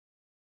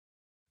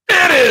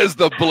is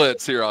the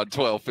Blitz here on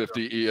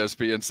 1250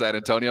 ESPN San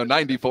Antonio,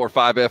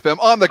 94.5 FM,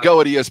 on the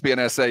go at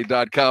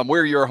ESPNSA.com.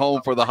 We're your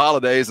home for the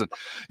holidays. And,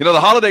 you know, the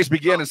holidays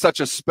begin in such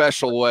a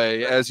special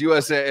way as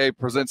USAA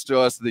presents to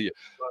us the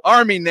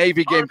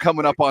Army-Navy game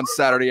coming up on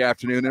Saturday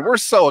afternoon. And we're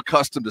so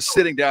accustomed to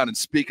sitting down and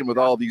speaking with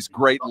all these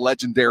great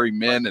legendary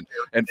men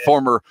and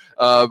former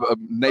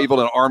naval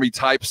and Army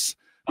types.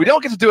 We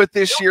don't get to do it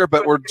this year,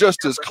 but we're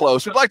just as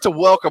close. We'd like to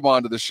welcome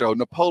onto the show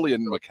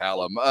Napoleon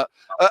McCallum,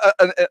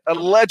 a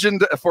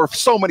legend for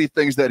so many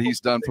things that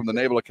he's done, from the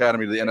Naval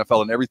Academy to the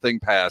NFL and everything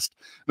past.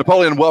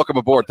 Napoleon, welcome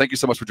aboard. Thank you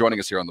so much for joining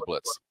us here on the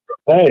Blitz.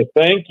 Hey,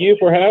 thank you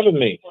for having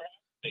me.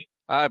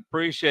 I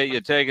appreciate you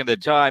taking the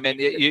time. And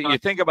you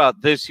think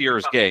about this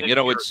year's game. You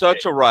know, it's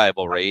such a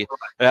rivalry.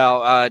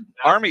 Now,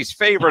 Army's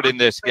favored in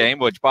this game,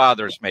 which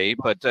bothers me,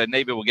 but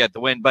Navy will get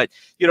the win. But,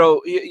 you know,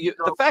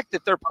 the fact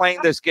that they're playing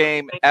this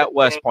game at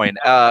West Point,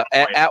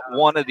 at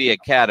one of the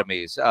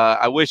academies,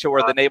 I wish it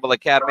were the Naval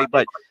Academy,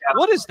 but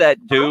what does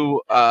that do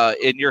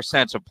in your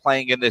sense of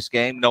playing in this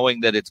game,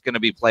 knowing that it's going to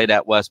be played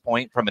at West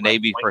Point from a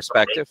Navy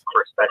perspective?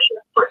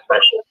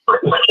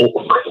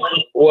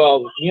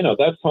 Well, you know,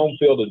 that's home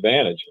field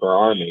advantage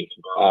for Army.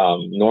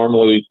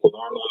 Normally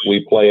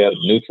we play at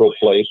neutral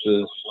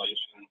places,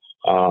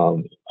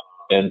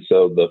 and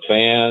so the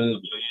fans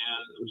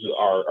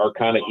are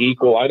kind of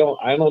equal. I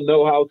don't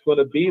know how it's going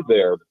to be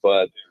there,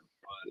 but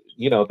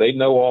you know, they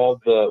know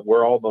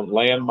where all the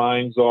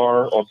landmines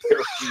are on their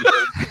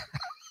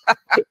field.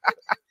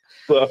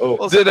 So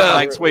well, did a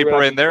line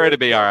sweeper in there, it'd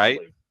be all right.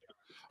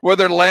 Were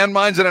there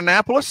landmines in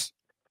Annapolis?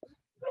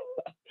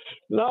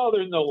 No,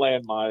 there's no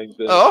landmines.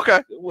 Oh,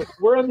 okay.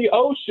 We're in the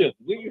ocean.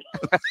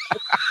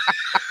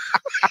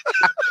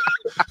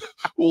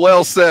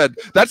 Well said.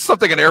 That's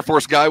something an Air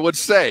Force guy would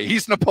say.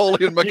 He's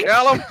Napoleon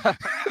McCallum.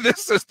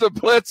 This is the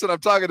Blitz, and I'm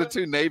talking to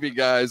two Navy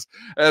guys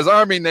as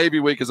Army-Navy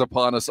Week is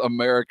upon us,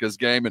 America's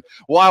game. And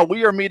while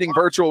we are meeting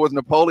virtual with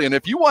Napoleon,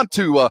 if you want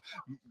to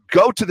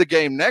go to the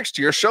game next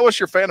year, show us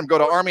your fandom. Go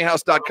to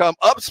armyhouse.com.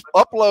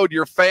 Upload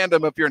your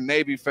fandom if you're a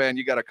Navy fan.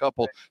 You got a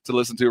couple to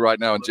listen to right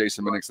now, and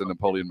Jason Minix and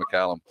Napoleon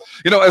McCallum.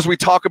 You know, as we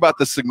talk about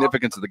the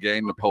significance of the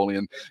game,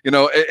 Napoleon, you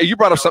know, you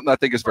brought up something I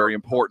think is very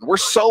important. We're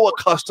so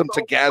accustomed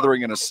to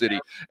gathering in a city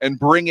and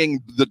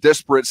bringing the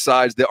disparate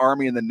sides, the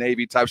Army and the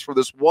Navy types, for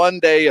this one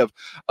day of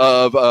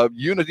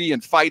unity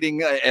and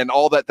fighting and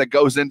all that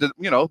goes into,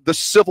 you know, the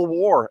Civil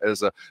War,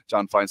 as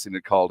John Feinstein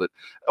had called it.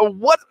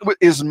 What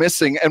is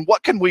missing, and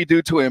what can we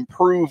do to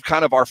improve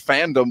kind of our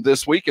fandom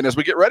this weekend as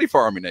we get ready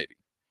for Army-Navy?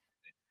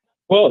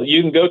 Well,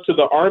 you can go to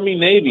the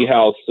Army-Navy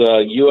House.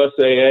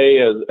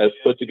 USAA has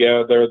put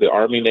together the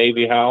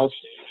Army-Navy House,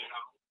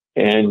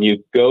 and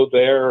you go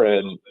there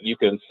and you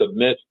can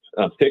submit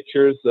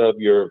pictures of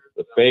your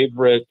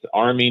favorite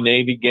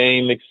Army-Navy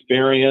game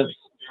experience,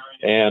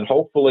 and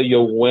hopefully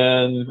you'll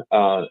win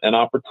an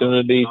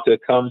opportunity to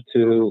come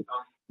to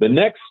the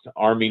next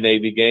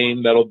Army-Navy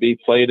game that'll be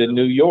played in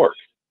New York.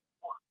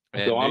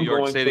 And so I'm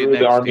going City through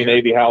the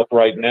Army-Navy House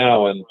right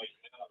now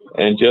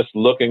and just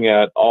looking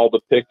at all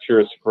the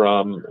pictures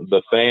from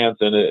the fans,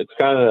 and it's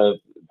kind of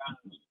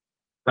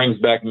brings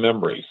back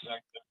memories.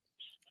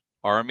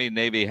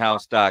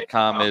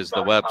 ArmyNavyHouse.com is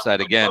the website.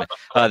 Again,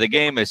 the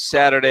game is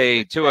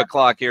Saturday, 2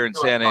 o'clock here in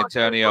San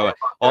Antonio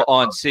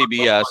on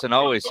CBS, and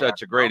always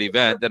such a great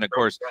event. Then, of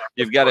course,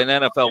 you've got an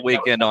NFL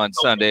weekend on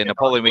Sunday.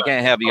 Napoleon, we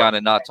can't have you on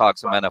and not talk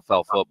some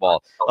NFL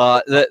football.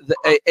 And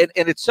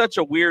it's such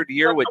a weird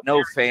year with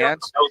no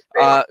fans,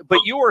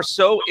 but you were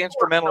so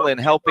instrumental in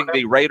helping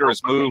the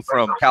Raiders move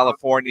from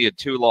California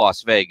to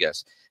Las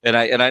Vegas. And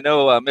I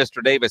know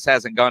Mr. Davis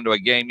hasn't gone to a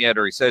game yet,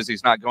 or he says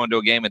he's not going to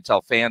a game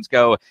until fans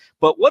go.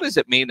 But what does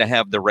it mean to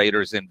have the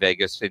Raiders in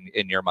Vegas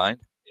in your mind?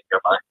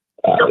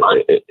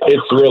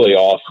 It's really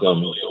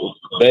awesome.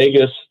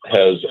 Vegas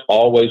has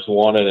always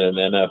wanted an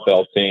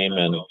NFL team,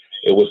 and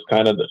it was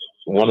kind of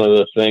one of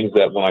the things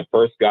that when I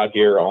first got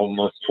here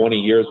almost 20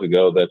 years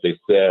ago that they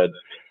said,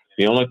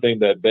 the only thing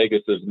that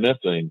Vegas is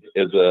missing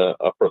is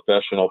a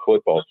professional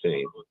football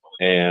team.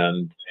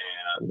 And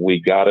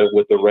we got it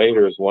with the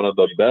Raiders, one of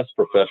the best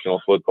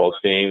professional football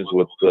teams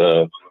with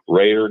the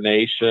Raider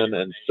Nation.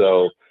 And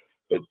so,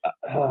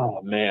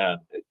 oh man,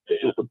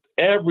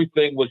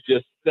 everything was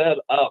just set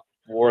up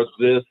for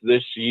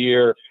this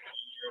year,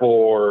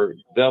 for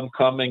them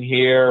coming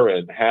here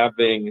and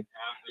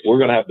we're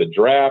going to have the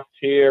draft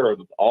here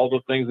and all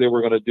the things they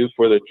were going to do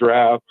for the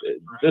draft.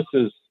 This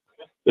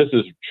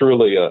is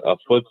truly a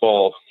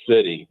football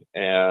city.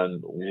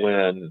 And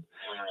when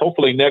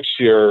hopefully next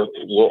year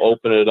we'll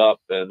open it up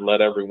and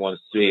let everyone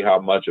see how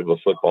much of a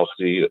football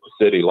city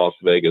Las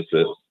Vegas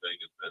is.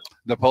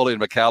 Napoleon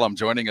McCallum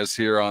joining us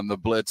here on the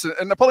Blitz.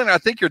 And Napoleon, I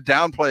think you're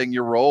downplaying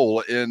your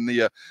role in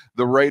the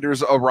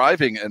Raiders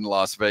arriving in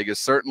Las Vegas.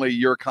 Certainly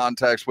your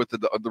contacts with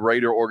the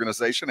Raider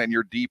organization and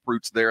your deep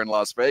roots there in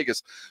Las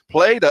Vegas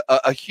played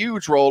a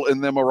huge role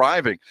in them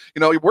arriving. You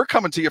know, we're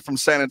coming to you from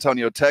San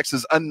Antonio,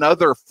 Texas,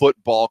 another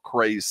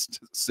football-crazed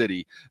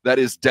city that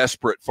is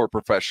desperate for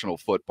professional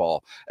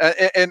football.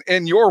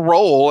 And your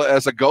role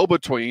as a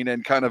go-between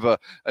and kind of a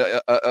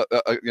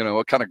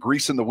kind of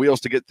greasing the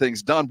wheels to get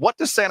things done, what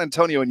does San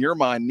Antonio in your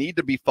mind need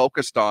to be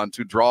focused on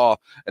to draw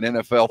an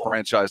NFL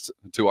franchise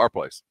to our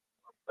place?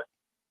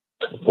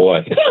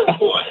 Boy,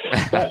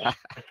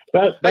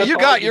 hey, you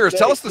got yours.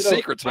 Tell us the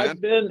secrets, man.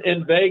 I've been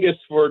in Vegas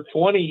for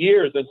 20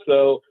 years, and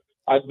so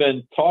I've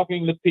been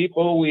talking to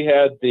people. We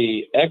had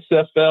the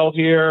XFL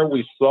here.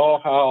 We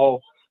saw how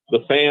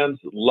the fans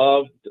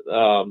loved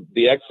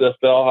the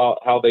XFL,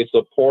 how they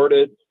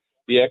supported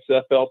the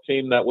XFL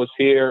team that was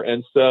here,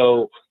 and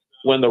so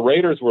when the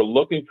Raiders were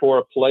looking for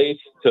a place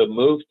to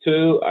move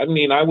to, I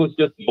mean, I was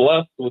just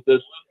blessed with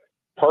this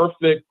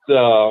perfect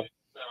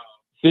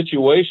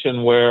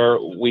situation where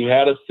we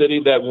had a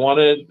city that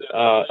wanted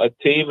a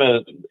team,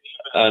 an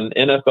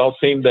NFL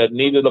team that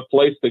needed a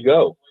place to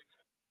go.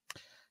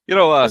 You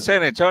know,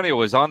 San Antonio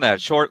was on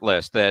that short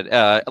list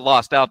that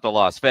lost out to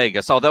Las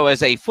Vegas, although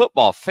as a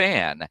football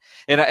fan,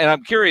 and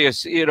I'm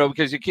curious, you know,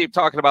 because you keep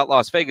talking about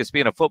Las Vegas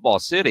being a football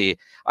city,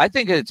 I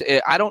think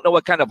I don't know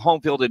what kind of home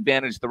field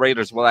advantage the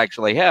Raiders will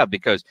actually have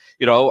because,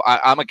 you know,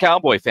 I'm a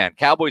Cowboy fan.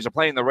 Cowboys are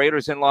playing the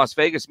Raiders in Las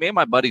Vegas. Me and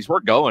my buddies,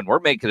 we're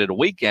making it a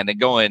weekend and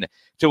going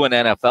to an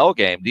NFL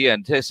game. Do you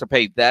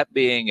anticipate that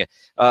being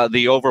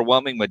the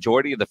overwhelming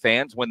majority of the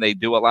fans when they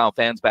do allow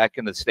fans back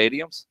in the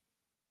stadiums?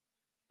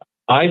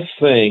 I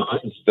think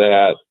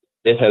that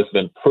it has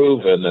been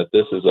proven that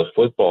this is a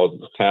football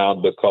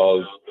town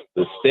because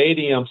the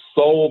stadium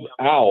sold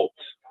out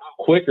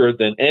quicker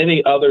than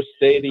any other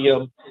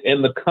stadium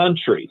in the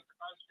country.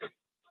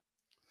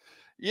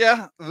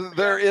 Yeah,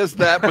 there is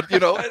that, but you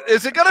know,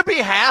 is it going to be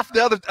half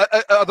now?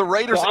 Are the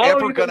Raiders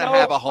ever going to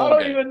have a home game?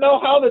 I don't even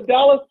know how the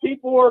Dallas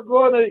people are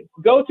going to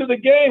go to the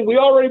game. We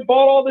already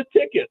bought all the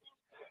tickets.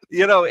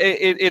 You know,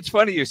 it's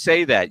funny you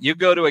say that. You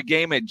go to a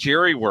game at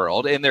Jerry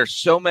World, and there's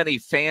so many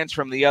fans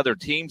from the other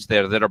teams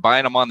there that are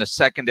buying them on the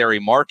secondary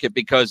market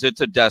because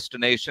it's a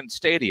destination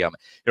stadium.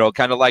 You know,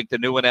 kind of like the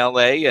new one in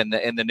L.A. and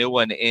the new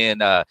one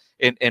in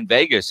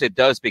Vegas. It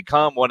does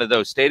become one of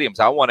those stadiums.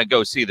 I want to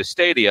go see the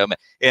stadium,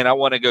 and I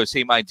want to go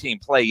see my team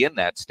play in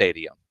that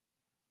stadium.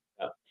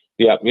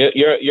 Yeah,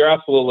 you're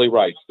absolutely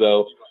right.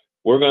 So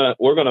we're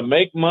gonna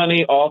make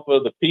money off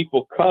of the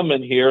people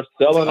coming here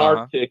selling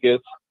our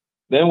tickets.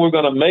 Then we're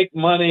going to make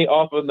money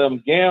off of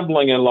them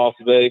gambling in Las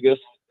Vegas,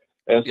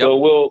 and so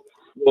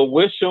we'll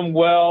wish them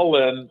well.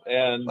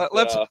 And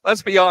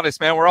let's be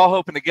honest, man. We're all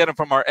hoping to get them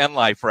from our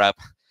MLife rep.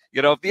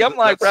 You know, if the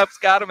MLife rep's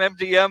got them,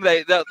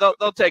 MGM,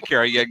 they'll take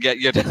care of you and get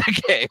you to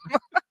the game.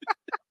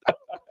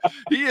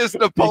 He is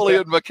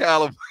Napoleon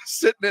McCallum,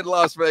 sitting in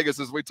Las Vegas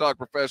as we talk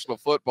professional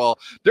football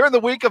during the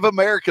week of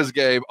America's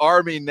game.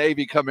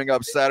 Army-Navy coming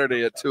up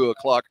Saturday at 2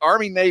 o'clock.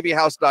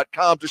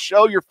 ArmyNavyHouse.com to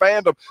show your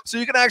fandom so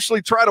you can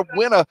actually try to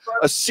win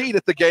a seat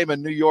at the game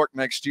in New York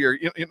next year.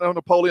 You know,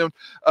 Napoleon,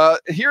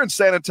 here in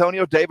San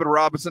Antonio, David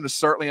Robinson is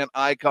certainly an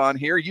icon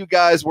here. You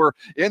guys were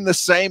in the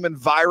same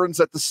environs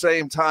at the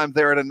same time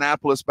there at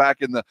Annapolis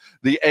back in the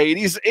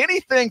 80s.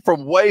 Anything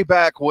from way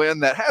back when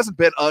that hasn't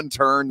been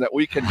unturned that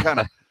we can kind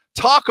of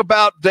talk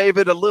about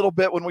David a little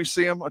bit when we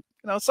see him, you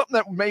know, something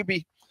that might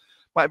be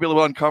a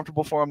little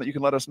uncomfortable for him that you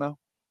can let us know?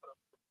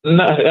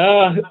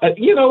 No,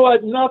 you know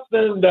what?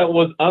 Nothing that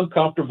was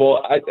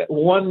uncomfortable.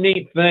 One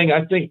neat thing,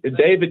 I think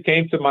David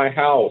came to my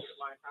house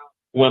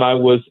when I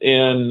was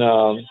in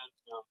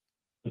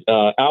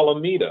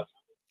Alameda,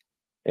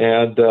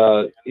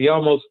 and he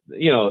almost,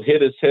 you know,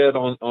 hit his head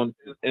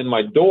in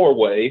my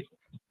doorway.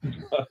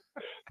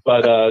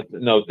 But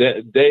no,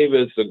 Dave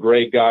is a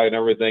great guy and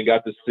everything.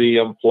 Got to see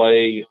him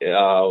play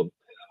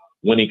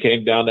when he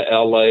came down to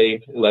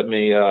L.A. Let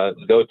me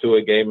go to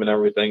a game and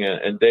everything.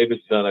 And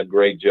David's done a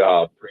great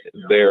job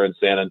there in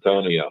San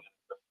Antonio.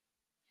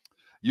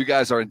 You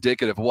guys are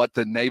indicative of what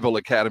the Naval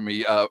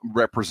Academy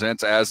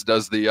represents, as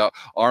does the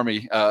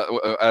Army,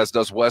 as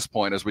does West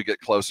Point, as we get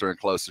closer and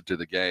closer to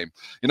the game.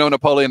 You know,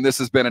 Napoleon, this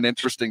has been an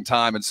interesting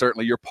time, and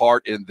certainly your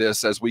part in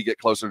this as we get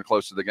closer and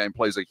closer to the game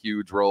plays a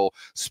huge role.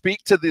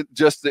 Speak to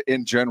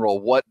in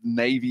general, what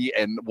Navy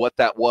and what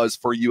that was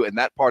for you in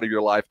that part of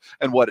your life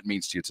and what it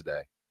means to you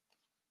today.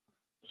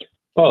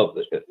 Well,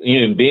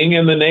 you know, being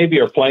in the Navy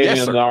or playing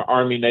in our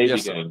Army-Navy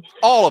games.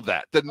 All of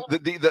that.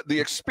 The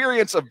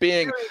experience of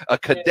being a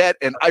cadet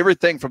and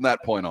everything from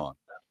that point on.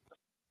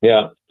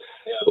 Yeah.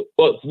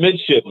 Well, it's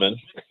midshipman.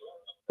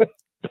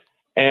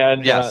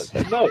 And yes,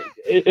 no,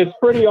 it's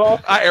pretty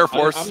awesome. Air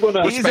Force.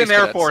 He's an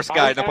Air Force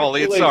guy,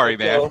 Napoleon. Sorry,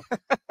 man.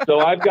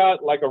 So I've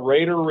got like a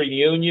Raider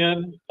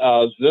reunion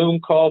Zoom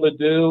call to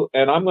do,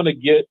 and I'm going to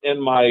get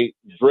in my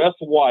dress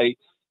white,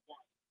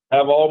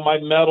 have all my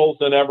medals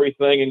and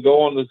everything, and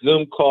go on the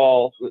Zoom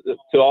call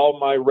to all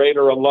my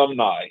Raider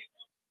alumni.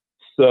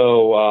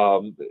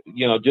 so,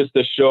 just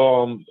to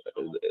show them,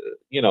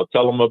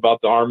 tell them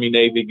about the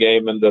Army-Navy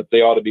game and that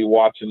they ought to be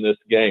watching this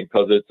game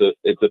because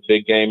it's a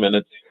big game and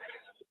it's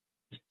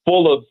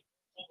full of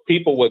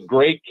people with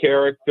great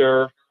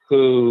character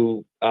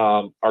who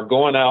are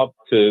going out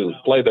to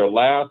play their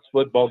last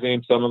football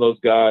game, some of those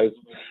guys,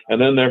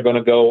 and then they're going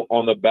to go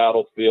on the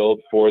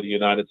battlefield for the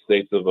United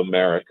States of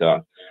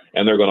America,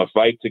 and they're going to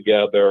fight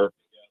together,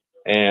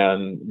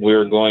 and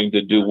we're going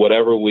to do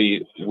whatever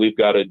we've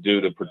got to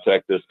do to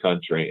protect this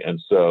country. And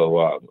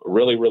so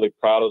really, really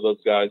proud of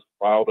those guys,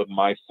 proud of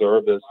my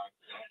service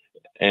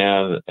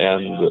and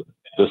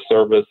the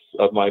service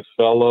of my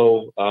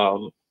fellow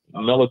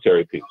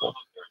military people.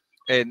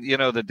 And,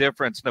 the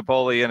difference,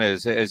 Napoleon,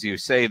 is, as you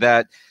say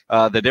that,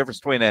 the difference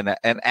between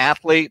an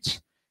athlete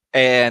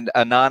and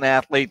a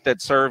non-athlete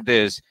that served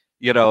is,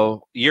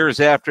 years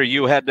after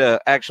you had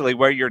to actually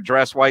wear your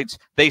dress whites,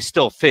 they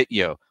still fit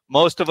you.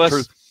 Most of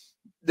us,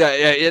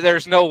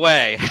 there's no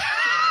way.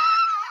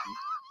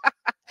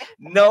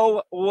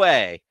 No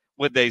way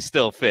would they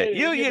still fit.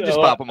 You just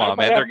pop them on,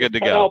 man. They're good to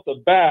go. Out the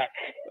back.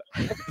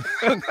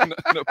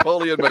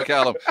 Napoleon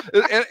McCallum.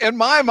 In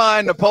my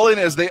mind, Napoleon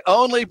is the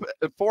only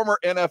former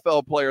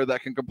NFL player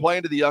that can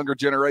complain to the younger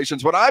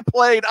generations. When I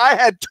played, I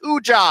had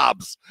 2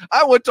 jobs.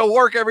 I went to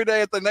work every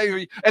day at the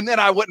Navy, and then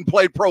I went and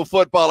played pro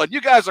football. And you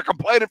guys are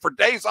complaining for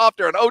days off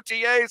during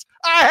OTAs.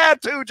 I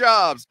had 2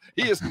 jobs.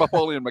 He is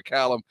Napoleon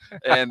McCallum.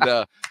 And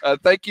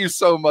thank you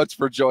so much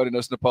for joining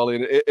us,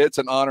 Napoleon. It's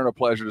an honor and a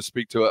pleasure to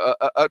speak to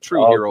a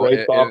true hero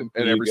in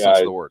every sense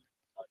of the word.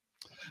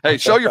 Hey,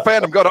 show your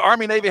fandom. Go to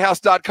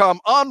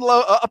ArmyNavyHouse.com.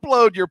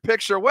 Upload your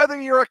picture, whether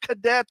you're a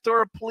cadet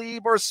or a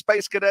plebe or a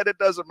space cadet. It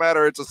doesn't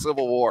matter. It's a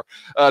Civil War.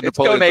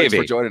 Napoleon, thanks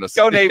for joining us.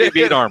 Go Navy,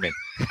 beat Army.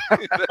 Go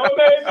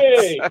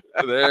Navy.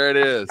 There it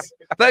is.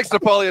 Thanks,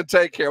 Napoleon.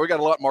 Take care. We got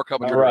a lot more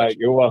coming. All right.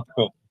 You're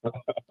welcome.